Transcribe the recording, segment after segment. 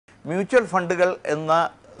Mutual ഫണ്ടുകൾ എന്ന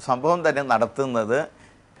സംഭവം തന്നെ നടത്തുന്നത്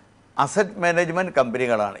അസറ്റ് മാനേജ്മെൻറ്റ്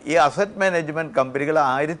കമ്പനികളാണ്. ഈ അസറ്റ് മാനേജ്മെൻറ്റ് കമ്പനികൾ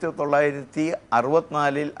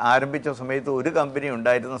 1964 ആരംഭിച്ച സമയത്ത് ഒരു കമ്പനി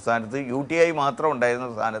ഉണ്ടായിരുന്ന സ്ഥാനത്ത് UTI മാത്രം ഉണ്ടായിരുന്ന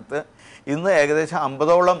സ്ഥാനത്ത് ഇന്ന് ഏകദേശം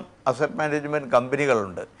 50ഓളം അസറ്റ് മാനേജ്മെൻറ്റ്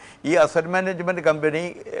കമ്പനികളുണ്ട്. ഈ അസറ്റ് മാനേജ്മെൻറ്റ് കമ്പനി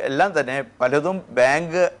എല്ലാം തന്നെ പലതും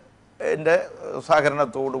ബാങ്കിൻ്റെ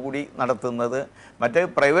സഹകരണത്തോടുകൂടി നടത്തുന്നത്, മറ്റ്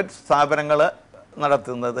പ്രൈവറ്റ് സ്ഥാപനങ്ങൾ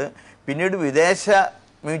നടത്തുന്നത്, പിന്നീട് വിദേശ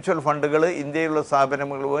മ്യൂച്വൽ ഫണ്ടുകൾ ഇന്ത്യയിലുള്ള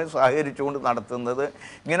സ്ഥാപനങ്ങളുമായി സഹകരിച്ചുകൊണ്ട് നടത്തുന്നത്,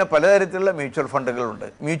 ഇങ്ങനെ പലതരത്തിലുള്ള മ്യൂച്വൽ ഫണ്ടുകളുണ്ട്.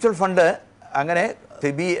 മ്യൂച്വൽ ഫണ്ട് അങ്ങനെ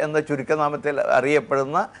സെബി എന്ന ചുരുക്കനാമത്തിൽ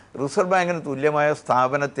അറിയപ്പെടുന്ന റിസർവ് ബാങ്കിന് തുല്യമായ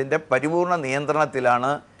സ്ഥാപനത്തിൻ്റെ പരിപൂർണ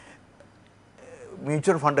നിയന്ത്രണത്തിലാണ്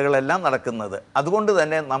മ്യൂച്വൽ ഫണ്ടുകളെല്ലാം നടക്കുന്നത്. അതുകൊണ്ട്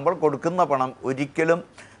തന്നെ നമ്മൾ കൊടുക്കുന്ന പണം ഒരിക്കലും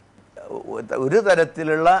ഒരു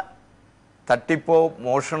തരത്തിലുള്ള തട്ടിപ്പോ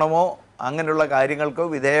മോഷണമോ അങ്ങനെയുള്ള കാര്യങ്ങൾക്കോ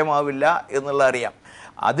വിധേയമാവില്ല എന്നുള്ള അറിയാം.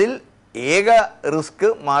 അതിൽ ഏക റിസ്ക്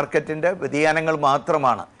മാർക്കറ്റിൻ്റെ വ്യതിയാനങ്ങൾ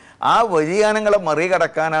മാത്രമാണ്. ആ വ്യതിയാനങ്ങളെ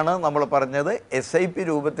മറികടക്കാനാണ് നമ്മൾ പറഞ്ഞത് SIP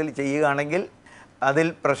രൂപത്തിൽ ചെയ്യുകയാണെങ്കിൽ അതിൽ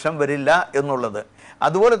പ്രശ്നം വരില്ല എന്നുള്ളത്.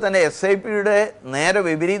 അതുപോലെ തന്നെ SIPയുടെ നേരെ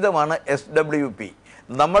വിപരീതമാണ് SWP.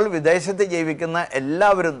 നമ്മൾ വിദേശത്ത് ജീവിക്കുന്ന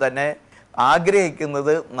എല്ലാവരും തന്നെ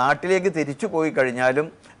ആഗ്രഹിക്കുന്നത് നാട്ടിലേക്ക് തിരിച്ചു പോയി കഴിഞ്ഞാലും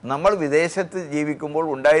നമ്മൾ വിദേശത്ത് ജീവിക്കുമ്പോൾ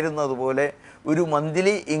ഉണ്ടായിരുന്നതുപോലെ ഒരു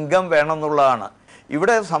മന്ത്ലി ഇൻകം വേണമെന്നുള്ളതാണ്.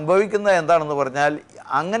 ഇവിടെ സംഭവിക്കുന്നത് എന്താണെന്ന് പറഞ്ഞാൽ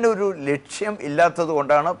അങ്ങനെ ഒരു ലക്ഷ്യം ഇല്ലാത്തത്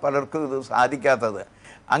കൊണ്ടാണ് പലർക്കും ഇത് സാധിക്കാത്തത്.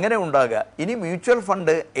 അങ്ങനെ ഉണ്ടാകുക. ഇനി മ്യൂച്വൽ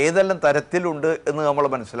ഫണ്ട് ഏതെല്ലാം തരത്തിലുണ്ട് എന്ന് നമ്മൾ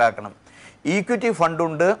മനസ്സിലാക്കണം. ഈക്വിറ്റി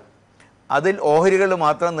ഫണ്ടുണ്ട്, അതിൽ ഓഹരികൾ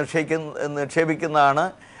മാത്രം നിക്ഷേപിക്കുന്നതാണ്.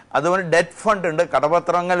 അതുപോലെ ഡെറ്റ് ഫണ്ട് ഉണ്ട്,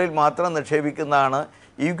 കടപത്രങ്ങളിൽ മാത്രം നിക്ഷേപിക്കുന്നതാണ്.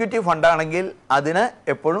 ഈക്വിറ്റി ഫണ്ടാണെങ്കിൽ അതിന്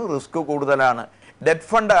എപ്പോഴും റിസ്ക് കൂടുതലാണ്. ഡെറ്റ്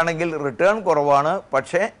ഫണ്ട് ആണെങ്കിൽ റിട്ടേൺ കുറവാണ്,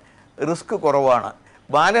 പക്ഷേ റിസ്ക് കുറവാണ്.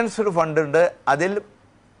 ബാലൻസ്ഡ് ഫണ്ട് ഉണ്ട്, അതിൽ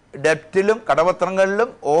ഡെപ്റ്റിലും കടപത്രങ്ങളിലും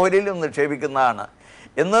ഓഹരിയിലും നിക്ഷേപിക്കുന്നതാണ്.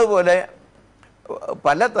 എന്നതുപോലെ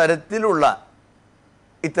പല തരത്തിലുള്ള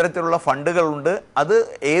ഇത്തരത്തിലുള്ള ഫണ്ടുകളുണ്ട്. അത്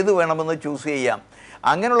ഏത് വേണമെന്ന് ചൂസ് ചെയ്യാം.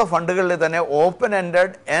 അങ്ങനെയുള്ള ഫണ്ടുകളിൽ തന്നെ open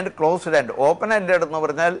ended and closed end. Open ended എന്ന്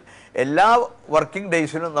പറഞ്ഞാൽ എല്ലാ വർക്കിംഗ്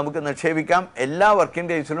ഡേയ്സിലും നമുക്ക് നിക്ഷേപിക്കാം, എല്ലാ വർക്കിംഗ്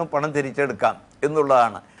ഡേയ്സിലും പണം തിരിച്ചെടുക്കാം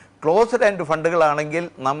എന്നുള്ളതാണ്. ക്ലോസ്ഡ് എൻഡ് ഫണ്ടുകളാണെങ്കിൽ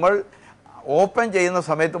നമ്മൾ ഓപ്പൺ ചെയ്യുന്ന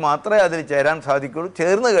സമയത്ത് മാത്രമേ അതിൽ ചേരാൻ സാധിക്കുള്ളൂ.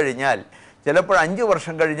 ചേർന്ന് കഴിഞ്ഞാൽ ചിലപ്പോൾ 5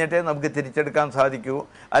 വർഷം കഴിഞ്ഞിട്ടേ നമുക്ക് തിരിച്ചെടുക്കാൻ സാധിക്കൂ,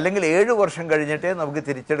 അല്ലെങ്കിൽ 7 വർഷം കഴിഞ്ഞിട്ടേ നമുക്ക്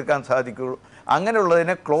തിരിച്ചെടുക്കാൻ സാധിക്കുള്ളൂ.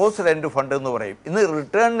 അങ്ങനെയുള്ളതിനെ ക്ലോസ്ഡ് എൻഡ് ഫണ്ട് എന്ന് പറയും. ഇന്ന്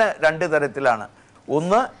റിട്ടേണിന് 2 തരത്തിലാണ്.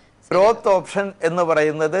 ഒന്ന് ഗ്രോത്ത് ഓപ്ഷൻ എന്ന്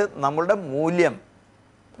പറയുന്നത് നമ്മളുടെ മൂല്യം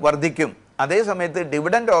വർദ്ധിക്കും. അതേസമയത്ത്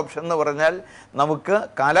ഡിവിഡൻഡ് ഓപ്ഷൻ എന്ന് പറഞ്ഞാൽ നമുക്ക്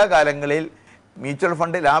കാലാകാലങ്ങളിൽ മ്യൂച്വൽ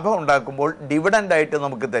ഫണ്ട് ലാഭം ഉണ്ടാക്കുമ്പോൾ ഡിവിഡൻഡായിട്ട്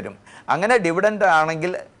നമുക്ക് തരും. അങ്ങനെ ഡിവിഡൻഡ്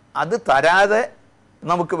ആണെങ്കിൽ അത് തരാതെ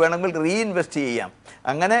നമുക്ക് വേണമെങ്കിൽ റീഇൻവെസ്റ്റ് ചെയ്യാം.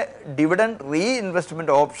 അങ്ങനെ ഡിവിഡൻഡ്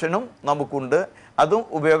റീഇൻവെസ്റ്റ്മെൻറ്റ് ഓപ്ഷനും നമുക്കുണ്ട്, അതും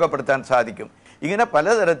ഉപയോഗപ്പെടുത്താൻ സാധിക്കും. ഇങ്ങനെ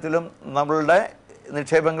പലതരത്തിലും നമ്മളുടെ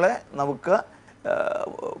നിക്ഷേപങ്ങളെ നമുക്ക്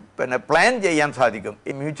പ്ലാൻ ചെയ്യാൻ സാധിക്കും.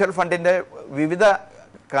 ഈ മ്യൂച്വൽ ഫണ്ടിൻ്റെ വിവിധ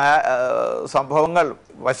സംഭവങ്ങൾ,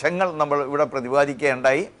 വശങ്ങൾ നമ്മൾ ഇവിടെ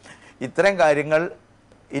പ്രതിപാദിക്കുകയുണ്ടായി. ഇത്തരം കാര്യങ്ങൾ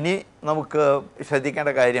ഇനി നമുക്ക്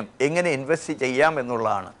ശ്രദ്ധിക്കേണ്ട കാര്യം എങ്ങനെ ഇൻവെസ്റ്റ് ചെയ്യാം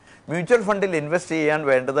എന്നുള്ളതാണ്. മ്യൂച്വൽ ഫണ്ടിൽ ഇൻവെസ്റ്റ് ചെയ്യാൻ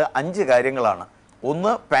വേണ്ടത് 5 കാര്യങ്ങളാണ്.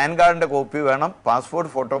 ഒന്ന്, പാൻ കാർഡിൻ്റെ കോപ്പി വേണം, പാസ്പോർട്ട്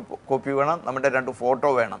ഫോട്ടോ കോപ്പി വേണം, നമ്മുടെ 2 ഫോട്ടോ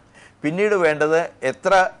വേണം. പിന്നീട് വേണ്ടത്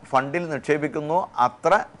എത്ര ഫണ്ടിൽ നിക്ഷേപിക്കുന്നു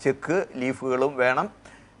അത്ര ചെക്ക് ലീഫുകളും വേണം.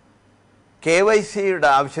 KYCയുടെ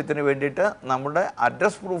ആവശ്യത്തിന് വേണ്ടിയിട്ട് നമ്മുടെ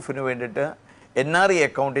അഡ്രസ് പ്രൂഫിന് വേണ്ടിയിട്ട് NRE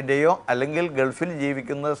അക്കൗണ്ടിൻ്റെയോ അല്ലെങ്കിൽ ഗൾഫിൽ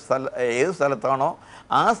ജീവിക്കുന്ന ഏത് സ്ഥലത്താണോ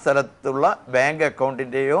ആ സ്ഥലത്തുള്ള ബാങ്ക്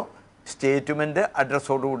അക്കൗണ്ടിൻ്റെയോ സ്റ്റേറ്റ്മെൻറ്റ്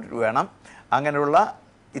അഡ്രസ്സോടുകൂടി വേണം. അങ്ങനെയുള്ള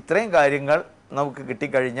ഇത്രയും കാര്യങ്ങൾ നമുക്ക്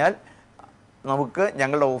കിട്ടിക്കഴിഞ്ഞാൽ നമുക്ക്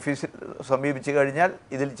ഞങ്ങളുടെ ഓഫീസിൽ സമീപിച്ചു കഴിഞ്ഞാൽ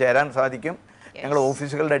ഇതിൽ ചേരാൻ സാധിക്കും. ഞങ്ങളുടെ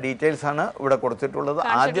ഓഫീസുകളുടെ ഡീറ്റെയിൽസ് ആണ് ഇവിടെ കൊടുത്തിട്ടുള്ളത്.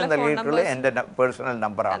 ആദ്യം നൽകിയിട്ടുള്ള എൻ്റെ പേഴ്സണൽ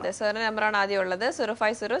നമ്പറാണ്. സാറിന്റെ നമ്പറാണ് ആദ്യം ഉള്ളത്.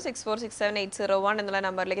 05064678001 എന്നുള്ള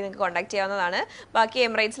നമ്പറിലേക്ക് നിങ്ങൾക്ക് കോൺടാക്ട് ചെയ്യാവുന്നതാണ്. ബാക്കി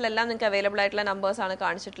എമിറേറ്റ്സിലെല്ലാം നിങ്ങൾക്ക് അവൈലബിൾ ആയിട്ടുള്ള നമ്പേഴ്സ് ആണ്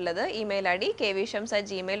കാണിച്ചിട്ടുള്ളത്. ഇമെയിൽ ID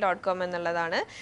kvshams@gmail.com എന്നുള്ളതാണ്.